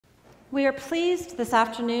We are pleased this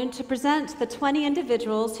afternoon to present the 20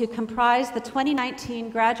 individuals who comprise the 2019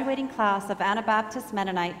 graduating class of Anabaptist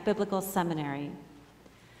Mennonite Biblical Seminary.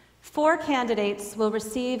 4 candidates will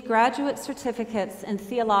receive graduate certificates in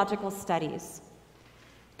theological studies.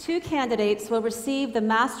 2 candidates will receive the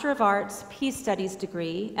Master of Arts Peace Studies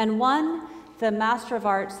degree, and 1 the Master of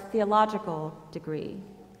Arts Theological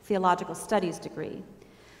Studies degree.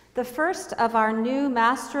 The first of our new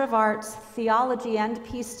Master of Arts Theology and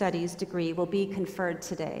Peace Studies degree will be conferred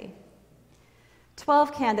today.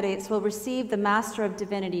 12 candidates will receive the Master of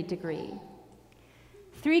Divinity degree.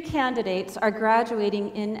 3 candidates are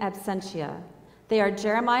graduating in absentia. They are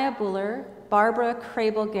Jeremiah Buller, Barbara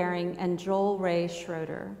Crable-Gehring, and Joel Ray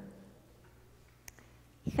Schroeder.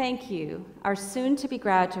 Thank you, our soon-to-be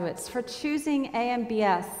graduates, for choosing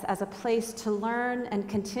AMBS as a place to learn and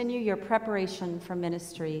continue your preparation for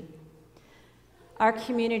ministry. Our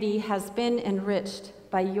community has been enriched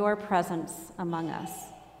by your presence among us.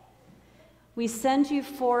 We send you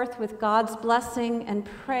forth with God's blessing and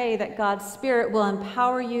pray that God's Spirit will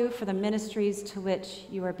empower you for the ministries to which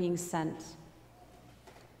you are being sent.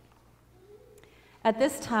 At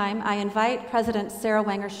this time, I invite President Sarah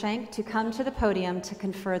Wenger-Schenk to come to the podium to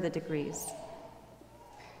confer the degrees.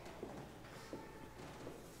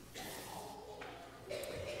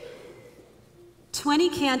 "20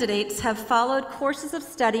 candidates have followed courses of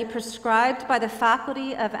study prescribed by the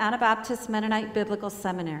faculty of Anabaptist Mennonite Biblical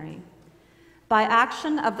Seminary. By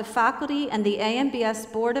action of the faculty and the AMBS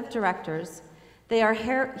Board of Directors, they are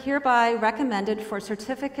hereby recommended for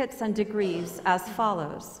certificates and degrees as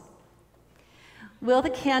follows. Will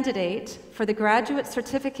the candidate for the Graduate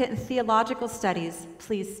Certificate in Theological Studies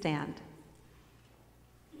please stand?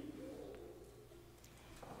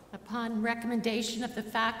 Upon recommendation of the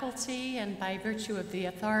faculty and by virtue of the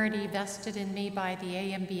authority vested in me by the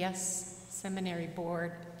AMBS Seminary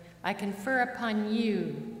Board, I confer upon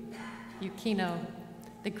you, Yukino,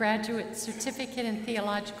 the Graduate Certificate in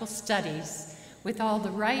Theological Studies with all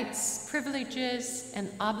the rights, privileges,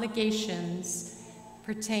 and obligations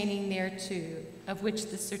pertaining thereto, of which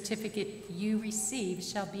the certificate you receive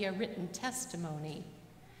shall be a written testimony.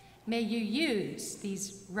 May you use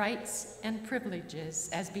these rights and privileges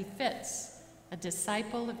as befits a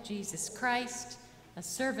disciple of Jesus Christ, a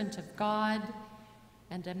servant of God,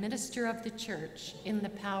 and a minister of the church in the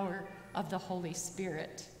power of the Holy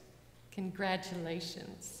Spirit.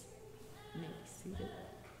 Congratulations. You may be seated.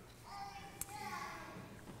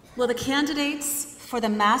 Will the candidates for the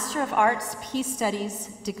Master of Arts Peace Studies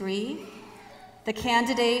degree, the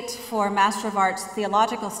candidate for Master of Arts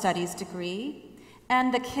Theological Studies degree,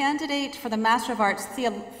 and the candidate for the Master of Arts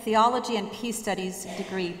Theology and Peace Studies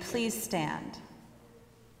degree please stand?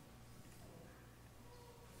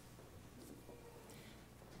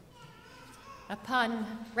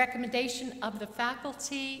 Upon recommendation of the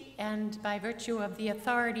faculty and by virtue of the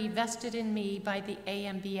authority vested in me by the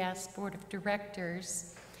AMBS Board of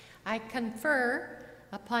Directors, I confer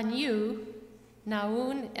upon you,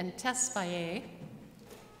 Naun and Tesfaye,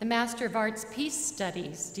 the Master of Arts Peace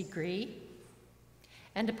Studies degree,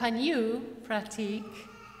 and upon you, Pratik,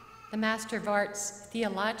 the Master of Arts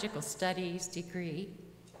Theological Studies degree,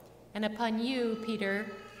 and upon you, Peter,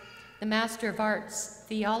 the Master of Arts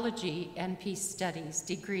Theology and Peace Studies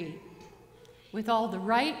degree, with all the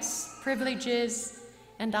rights, privileges,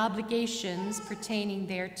 and obligations pertaining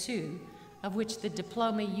thereto, of which the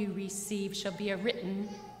diploma you receive shall be a written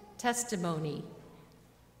testimony.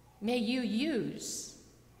 May you use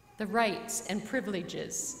the rights and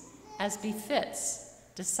privileges as befits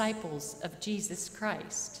disciples of Jesus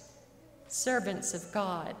Christ, servants of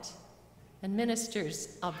God, and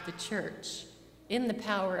ministers of the church in the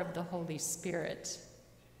power of the Holy Spirit.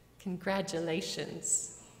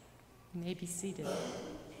 Congratulations. You may be seated.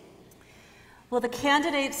 Will the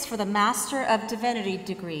candidates for the Master of Divinity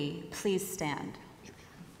degree please stand?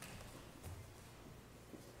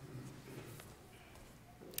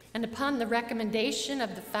 And upon the recommendation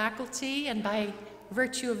of the faculty and by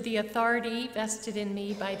virtue of the authority vested in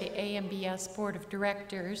me by the AMBS Board of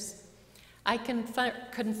Directors, I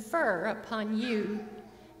confer upon you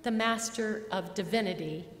the Master of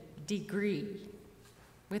Divinity degree,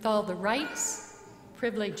 with all the rights,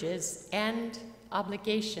 privileges, and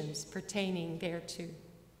obligations pertaining thereto,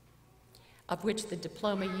 of which the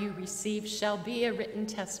diploma you receive shall be a written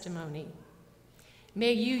testimony.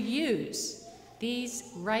 May you use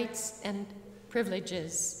these rights and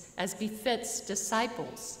privileges as befits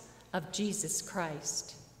disciples of Jesus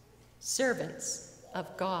Christ, servants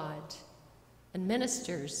of God, and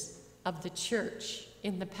ministers of the church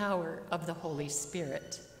in the power of the Holy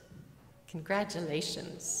Spirit.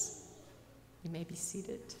 Congratulations. You may be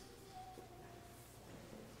seated.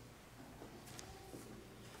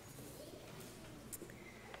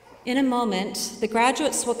 In a moment, the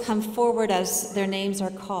graduates will come forward as their names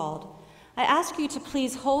are called. I ask you to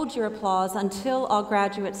please hold your applause until all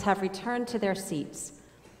graduates have returned to their seats.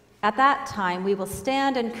 At that time, we will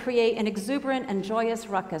stand and create an exuberant and joyous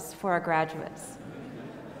ruckus for our graduates.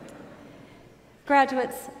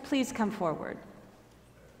 Graduates, please come forward.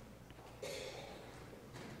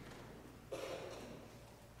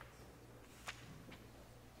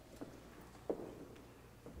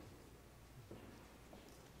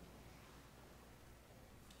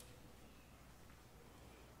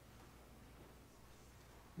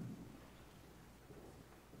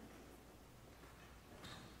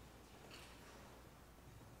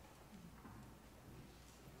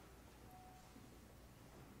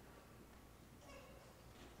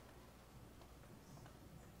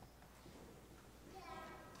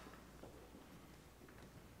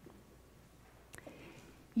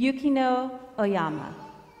 Yukino Oyama.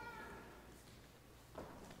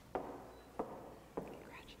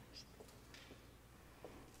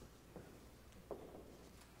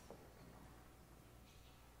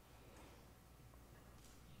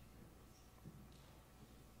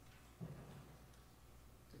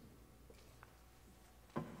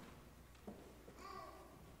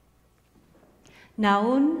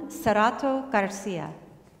 Naun Serato Garcia.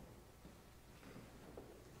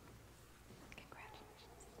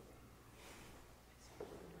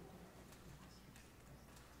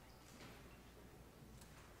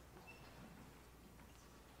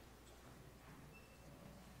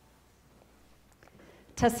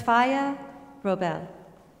 Tasfaya Robel.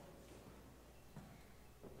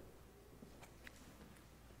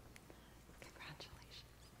 Congratulations.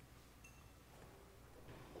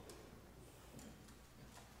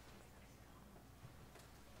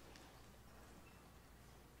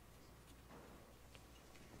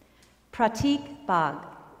 Pratik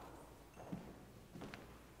Bag.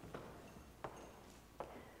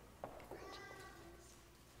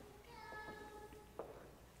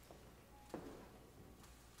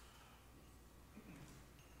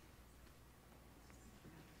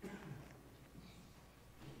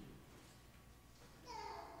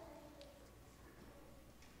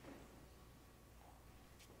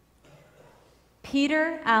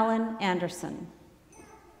 Peter Allen Anderson.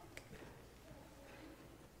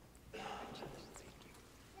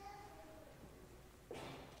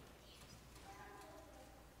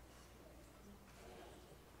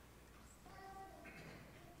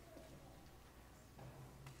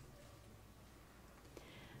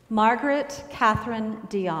 Margaret Catherine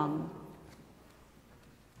DeYoung.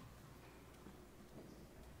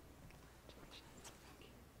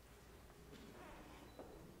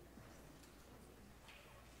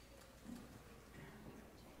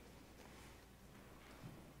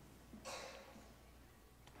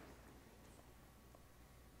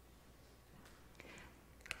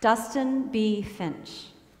 Dustin B. Finch.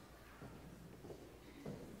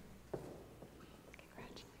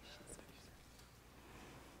 Congratulations.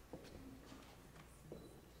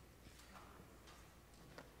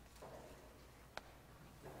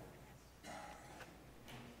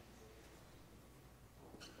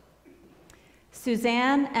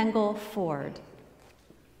 Suzanne Engel Ford.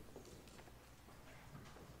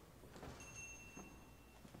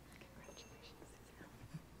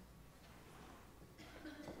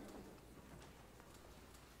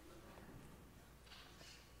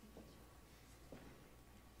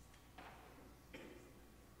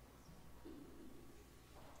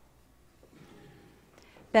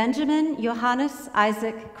 Benjamin Johannes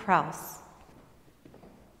Isaac Kraus.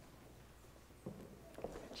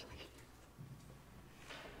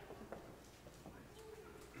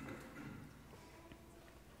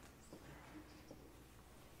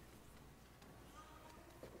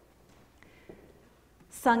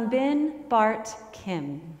 Sungbin Bart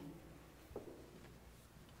Kim.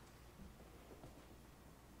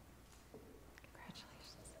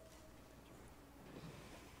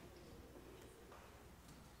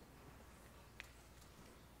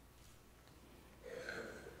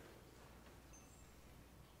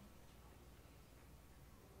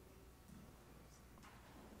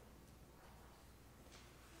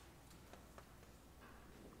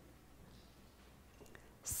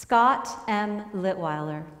 Scott M.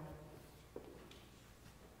 Litweiler.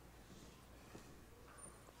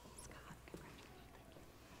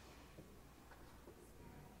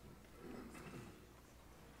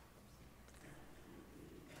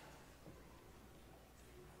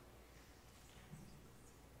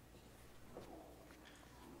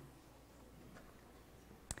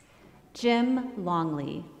 Jim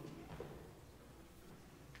Longley.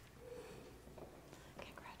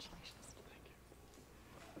 Congratulations. Thank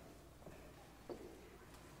you.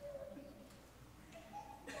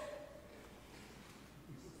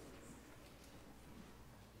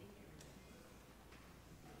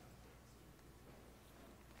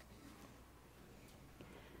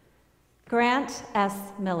 Grant S.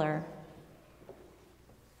 Miller.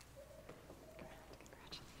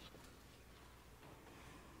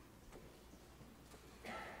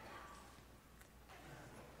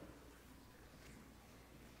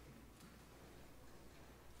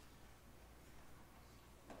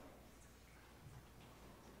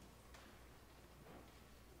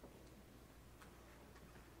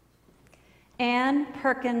 Anne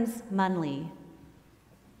Perkins Munley.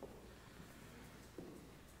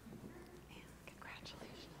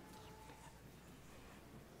 Congratulations.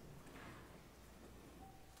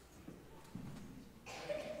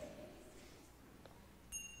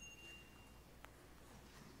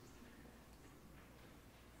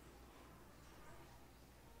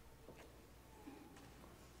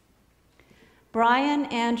 Brian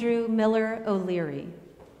Andrew Miller O'Leary.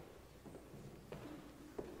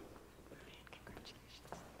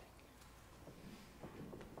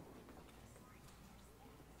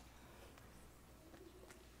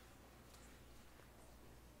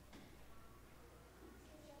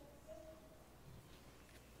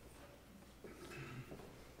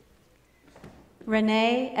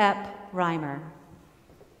 Renee Epp Reimer.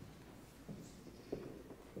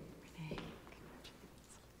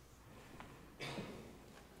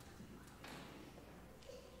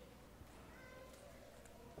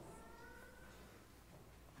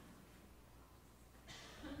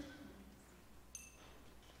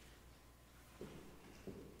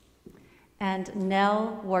 And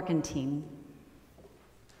Nell Warkentine.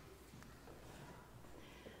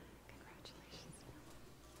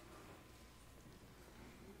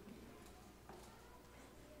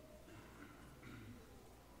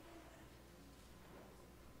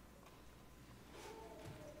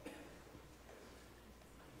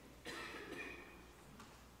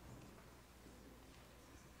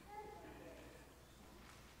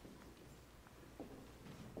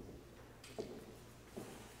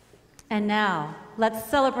 And now, let's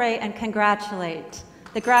celebrate and congratulate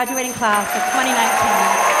the graduating class of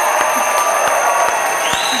 2019.